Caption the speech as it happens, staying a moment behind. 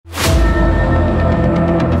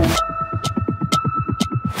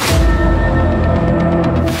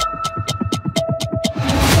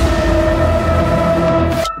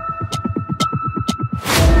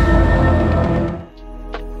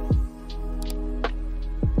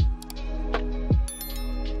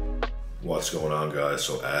What's going on, guys?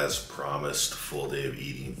 So as promised, full day of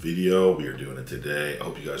eating video. We are doing it today. I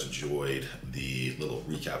hope you guys enjoyed the little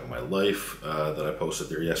recap of my life that I posted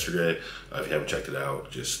there yesterday. If you haven't checked it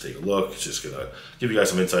out, just take a look. It's just gonna give you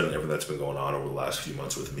guys some insight on everything that's been going on over the last few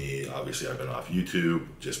months with me. Obviously, I've been off YouTube,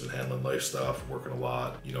 just been handling life stuff, working a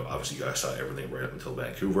lot. You know, obviously you guys saw everything right up until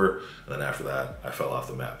Vancouver, and then after that, I fell off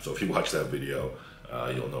the map. So if you watch that video,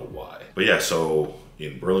 you'll know why. But yeah, so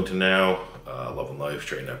in Burlington now, loving life,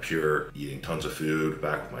 training at Pure, eating tons of food,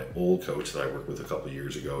 back with my old coach that I worked with a couple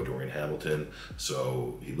years ago, Dorian Hamilton.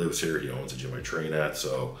 So he lives here, he owns a gym I train at,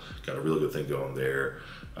 so got a really good thing going there.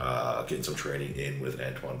 Getting some training in with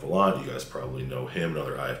Antoine Vallant. You guys probably know him,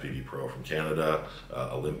 another IFBB pro from Canada,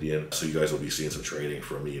 Olympian. So you guys will be seeing some training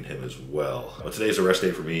from me and him as well. But today's a rest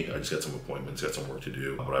day for me. I just got some appointments, got some work to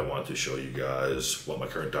do, but I want to show you guys what my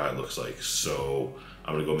current diet looks like. So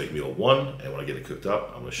I'm gonna go make meal one, and when I get it cooked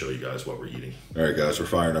up, I'm gonna show you guys what we're eating. All right, guys, we're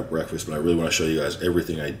firing up breakfast, but I really wanna show you guys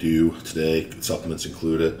everything I do today, supplements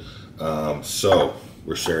included. So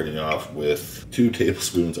we're starting off with 2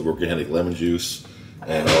 tablespoons of organic lemon juice,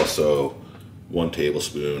 and also 1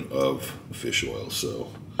 tablespoon of fish oil.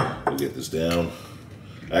 So we'll get this down.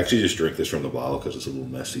 I actually just drink this from the bottle because it's a little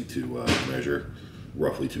messy to measure.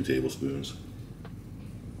 Roughly 2 tablespoons.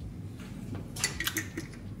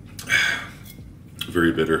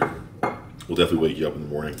 Very bitter. Will definitely wake you up in the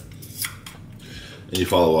morning. And you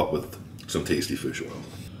follow up with some tasty fish oil.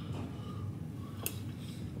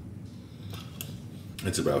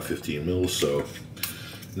 It's about 15 mils, so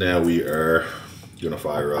now we are gonna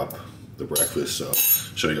fire up the breakfast, so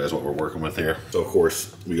show you guys what we're working with here. So of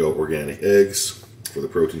course, we go organic eggs for the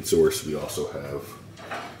protein source. We also have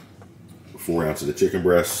 4 ounces of chicken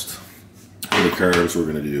breast. For the carbs, we're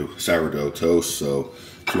gonna do sourdough toast, so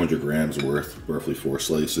 200 grams worth, roughly 4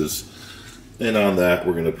 slices. And on that,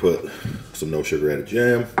 we're gonna put some no sugar added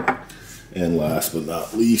jam. And last but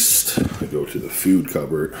not least, I go to the food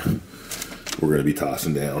cupboard. We're gonna be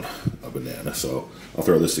tossing down a banana. So I'll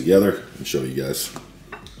throw this together and show you guys.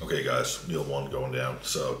 Okay guys, meal one going down.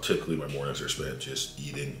 So typically my mornings are spent just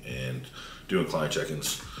eating and doing client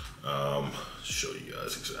check-ins. Show you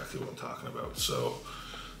guys exactly what I'm talking about. So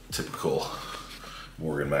typical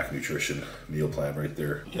MorganMac nutrition meal plan right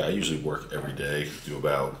there. Yeah, I usually work every day, do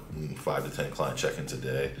about 5 to 10 client check-ins a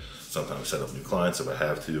day. Sometimes set up new clients if I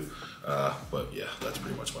have to. But yeah, that's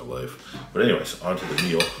pretty much my life. But anyways, on to the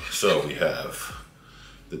meal. So we have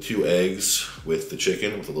the 2 eggs with the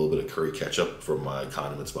chicken with a little bit of curry ketchup from my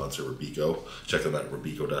condiment sponsor, Robico. Check them out at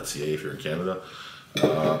robico.ca if you're in Canada.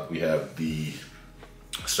 We have the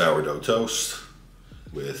sourdough toast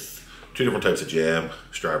with 2 different types of jam,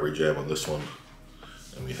 strawberry jam on this one,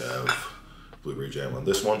 and we have blueberry jam on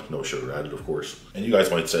this one, no sugar added, of course. And you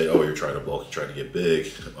guys might say, oh, you're trying to bulk, you're trying to get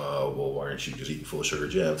big. Well, why aren't you just eating full of sugar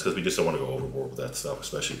jams? Because we just don't want to go overboard with that stuff,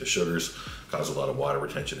 especially the sugars cause a lot of water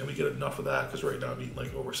retention, and we get enough of that because right now I'm eating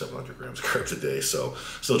like over 700 grams of carbs a day. So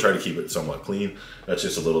still try to keep it somewhat clean. That's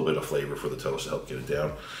just a little bit of flavor for the toast to help get it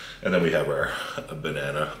down. And then we have our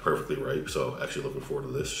banana, perfectly ripe. So actually looking forward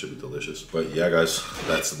to this, should be delicious. But yeah, guys,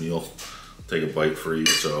 that's the meal. Take a bite for you.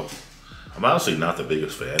 So I'm honestly not the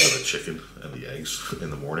biggest fan of the chicken and the eggs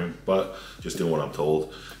in the morning, but just doing what I'm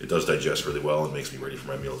told. It does digest really well and makes me ready for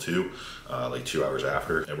my meal too, like 2 hours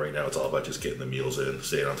after. And right now it's all about just getting the meals in,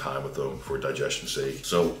 staying on time with them for digestion's sake.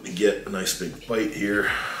 So we get a nice big bite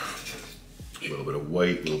here. A little bit of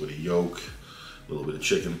white, a little bit of yolk, a little bit of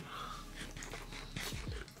chicken.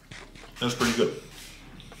 That's pretty good.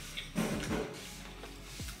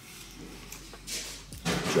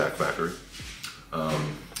 Jack Factory.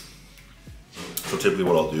 So typically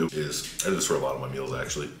what I'll do is, I do this for a lot of my meals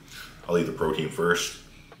actually. I'll eat the protein first,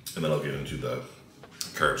 and then I'll get into the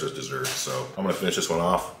carbs as dessert. So I'm gonna finish this one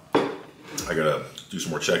off. I gotta do some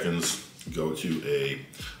more check-ins, go to a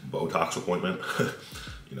Botox appointment.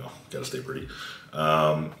 You know, gotta stay pretty.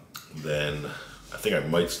 Then I think I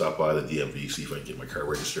might stop by the DMV, see if I can get my car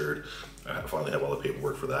registered. I finally have all the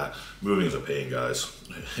paperwork for that. Moving is a pain, guys.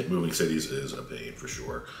 Moving cities is a pain for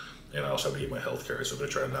sure. And I also have to get my health care, so I'm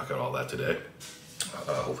gonna try to knock out all that today.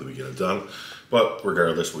 Hopefully we get it done. But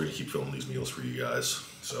regardless, we're gonna keep filming these meals for you guys.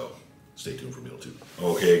 So stay tuned for meal 2.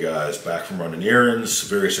 Okay guys, back from running errands,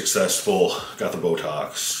 very successful. Got the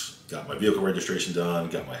Botox, got my vehicle registration done,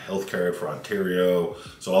 got my health card for Ontario.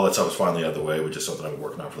 So all that stuff is finally out of the way, which is something I've been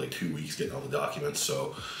working on for like 2 weeks, getting all the documents.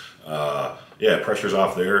 So yeah, pressure's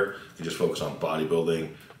off there. You can just focus on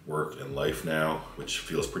bodybuilding, work, and life now, which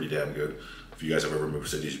feels pretty damn good. If you guys have ever moved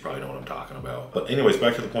cities, you probably know what I'm talking about. But anyways,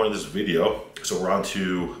 back to the point of this video. So we're on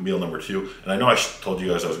to meal number 2. And I know I told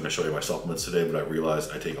you guys I was gonna show you my supplements today, but I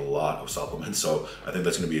realized I take a lot of supplements. So I think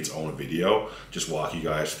that's gonna be its own video. Just walk you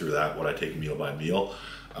guys through that, what I take meal by meal.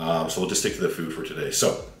 So we'll just stick to the food for today.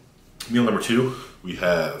 So meal number 2, we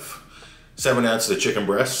have 7 ounces of chicken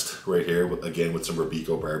breast right here, again with some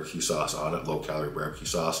Robico barbecue sauce on it, low calorie barbecue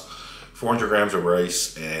sauce. 400 grams of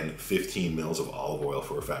rice and 15 mils of olive oil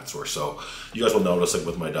for a fat source. So you guys will notice, like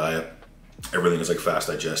with my diet, everything is like fast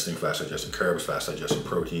digesting carbs, fast digesting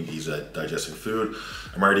protein, easy digesting food.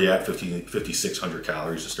 I'm already at 5,600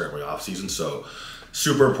 calories to start my off season. So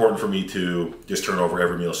super important for me to just turn over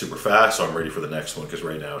every meal super fast. So I'm ready for the next one, because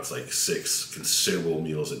right now it's like 6 considerable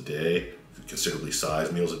meals a day, considerably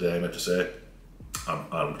sized meals a day, I meant to say.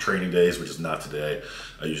 On training days, which is not today,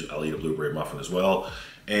 I'll eat a blueberry muffin as well,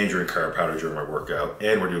 and drink carb powder during my workout,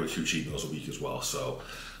 and we're doing 2 cheat meals a week as well. So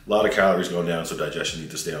a lot of calories going down, so digestion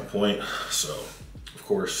needs to stay on point. So of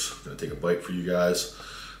course, I'm gonna take a bite for you guys.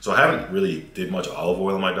 So I haven't really did much olive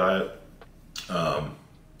oil in my diet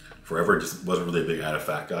forever. Just wasn't really a big added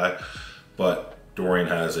fat guy, but Dorian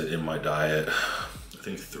has it in my diet, I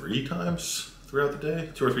think 3 times throughout the day,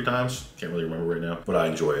 2 or 3 times, can't really remember right now, but I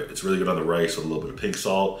enjoy it. It's really good on the rice with a little bit of pink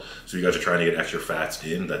salt. So you guys are trying to get extra fats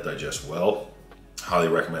in that digest well, highly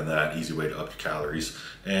recommend that. Easy way to up your calories.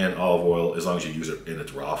 And olive oil, as long as you use it in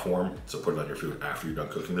its raw form, so put it on your food after you're done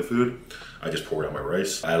cooking the food. I just pour it on my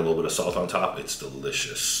rice, add a little bit of salt on top. It's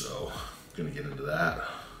delicious. So I'm gonna get into that.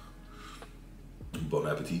 Bon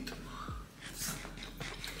appetit.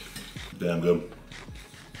 Damn good.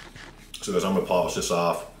 So guys, I'm gonna polish this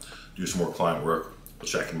off, do some more client work. We'll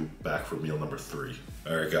check him back for meal number 3.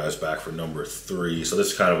 All right guys, back for number 3. So this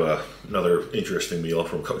is kind of another interesting meal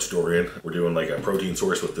from Coach Dorian. We're doing like a protein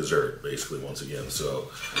source with dessert, basically, once again.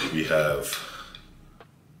 So we have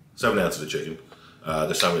 7 ounces of chicken.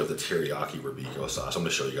 This time we have the teriyaki Robico sauce. I'm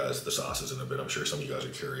gonna show you guys the sauces in a bit. I'm sure some of you guys are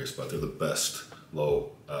curious, but they're the best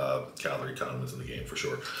low calorie condiments in the game for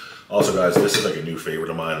sure. Also guys, this is like a new favorite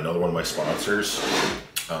of mine, another one of my sponsors,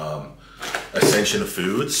 Ascension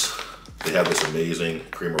Foods. They have this amazing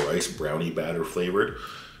cream of rice brownie batter flavored.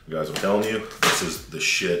 You guys, I'm telling you, this is the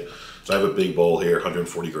shit. So I have a big bowl here,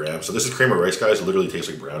 140 grams. So this is cream of rice, guys. It literally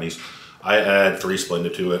tastes like brownies. I add 3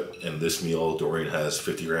 Splenda to it. And this meal, Dorian has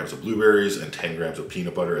 50 grams of blueberries and 10 grams of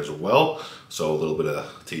peanut butter as well. So a little bit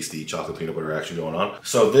of tasty chocolate peanut butter action going on.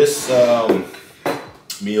 So this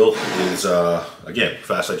meal is, again,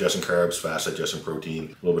 fast digesting carbs, fast digesting protein,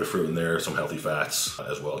 a little bit of fruit in there, some healthy fats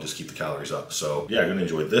as well, just keep the calories up. So yeah, I'm gonna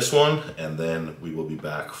enjoy this one, and then we will be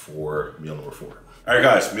back for meal number 4. All right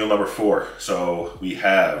guys, meal number 4. So we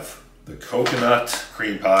have the coconut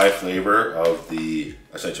cream pie flavor of the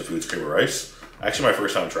Essential Foods cream of rice. Actually, my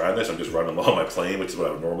first time trying this, I'm just running low on my plane, which is what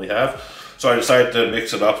I would normally have. So I decided to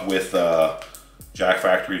mix it up with Jack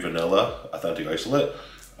Factory Vanilla Authentic Isolate.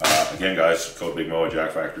 Again guys, code Big Mo at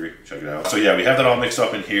Jack Factory, check it out. So yeah, we have that all mixed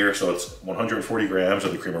up in here. So it's 140 grams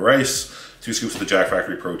of the cream of rice, 2 scoops of the Jack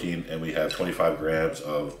Factory protein, and we have 25 grams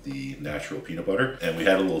of the natural peanut butter. And we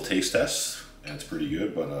had a little taste test, and it's pretty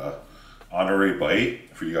good, but honorary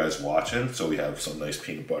bite for you guys watching. So we have some nice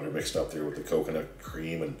peanut butter mixed up there with the coconut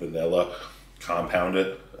cream and vanilla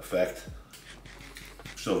compounded effect.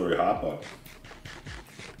 Still very hot, but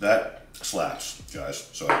that slaps, guys.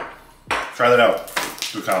 So try that out.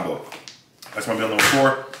 Do a combo. That's my meal number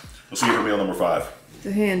 4. We'll see you for meal number 5.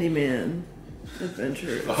 The handyman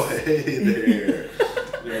adventures. Oh, hey there.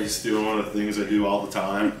 You're just doing one of the things I do all the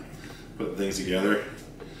time. Putting things together.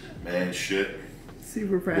 Man, shit.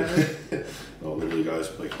 Super proud. No, literally, guys,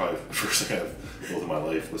 like probably the first thing I've built in my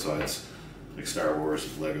life besides like Star Wars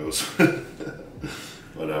and Legos.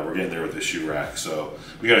 But we're getting there with this shoe rack. So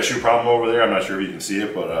we got a shoe problem over there. I'm not sure if you can see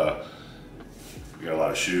it, but we got a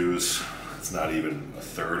lot of shoes. It's not even a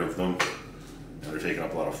third of them, and they're taking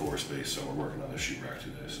up a lot of floor space, so we're working on this shoe rack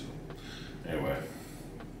today. So anyway,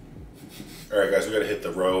 all right guys, we gotta hit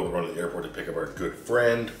the road. We're going to the airport to pick up our good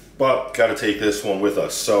friend, but gotta take this one with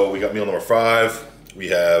us. So we got meal number 5. We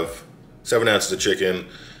have 7 ounces of chicken,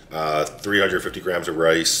 350 grams of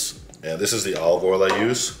rice, and this is the olive oil I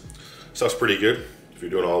use. Stuff's pretty good. If you're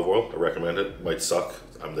doing olive oil, I recommend it. It might suck.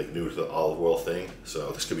 I'm like new to the olive oil thing,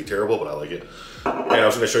 so this could be terrible, but I like it. And I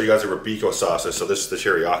was gonna show you guys the Robico sauces. So this is the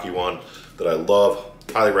teriyaki one that I love.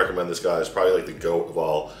 Highly recommend this, guys. Probably like the GOAT of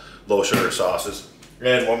all low sugar sauces.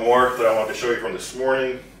 And one more that I wanted to show you from this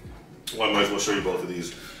morning. Well, I might as well show you both of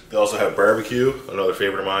these. They also have barbecue, another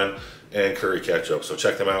favorite of mine, and curry ketchup. So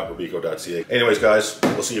check them out, robico.ca. Anyways, guys,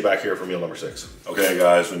 we'll see you back here for meal number 6. Okay,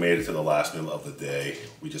 guys, we made it to the last meal of the day.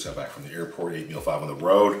 We just got back from the airport, ate meal 5 on the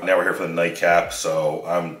road. Now we're here for the nightcap, so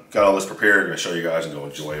I'm got all this prepared. I'm gonna show you guys and go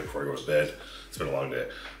enjoy it before I go to bed. It's been a long day.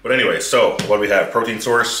 But anyway, so what do we have? Protein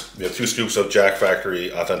source. We have 2 scoops of Jack Factory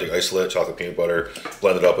Authentic Isolate chocolate peanut butter,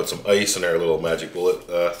 blended up with some ice and our little magic bullet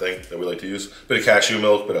thing that we like to use. Bit of cashew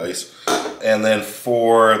milk, bit of ice. And then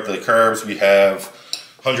for the carbs, we have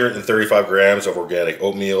 135 grams of organic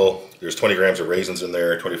oatmeal. There's 20 grams of raisins in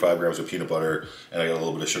there, 25 grams of peanut butter, and I got a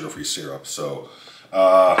little bit of sugar-free syrup. So,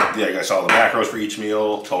 yeah, you guys saw the macros for each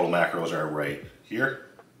meal. Total macros are right here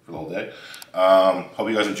for the whole day. Hope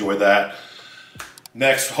you guys enjoyed that.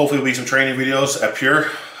 Next, hopefully will be some training videos at Pure,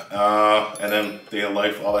 and then day of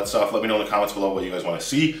life, all that stuff. Let me know in the comments below what you guys want to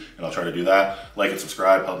see, and I'll try to do that. Like and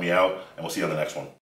subscribe, help me out, and we'll see you on the next one.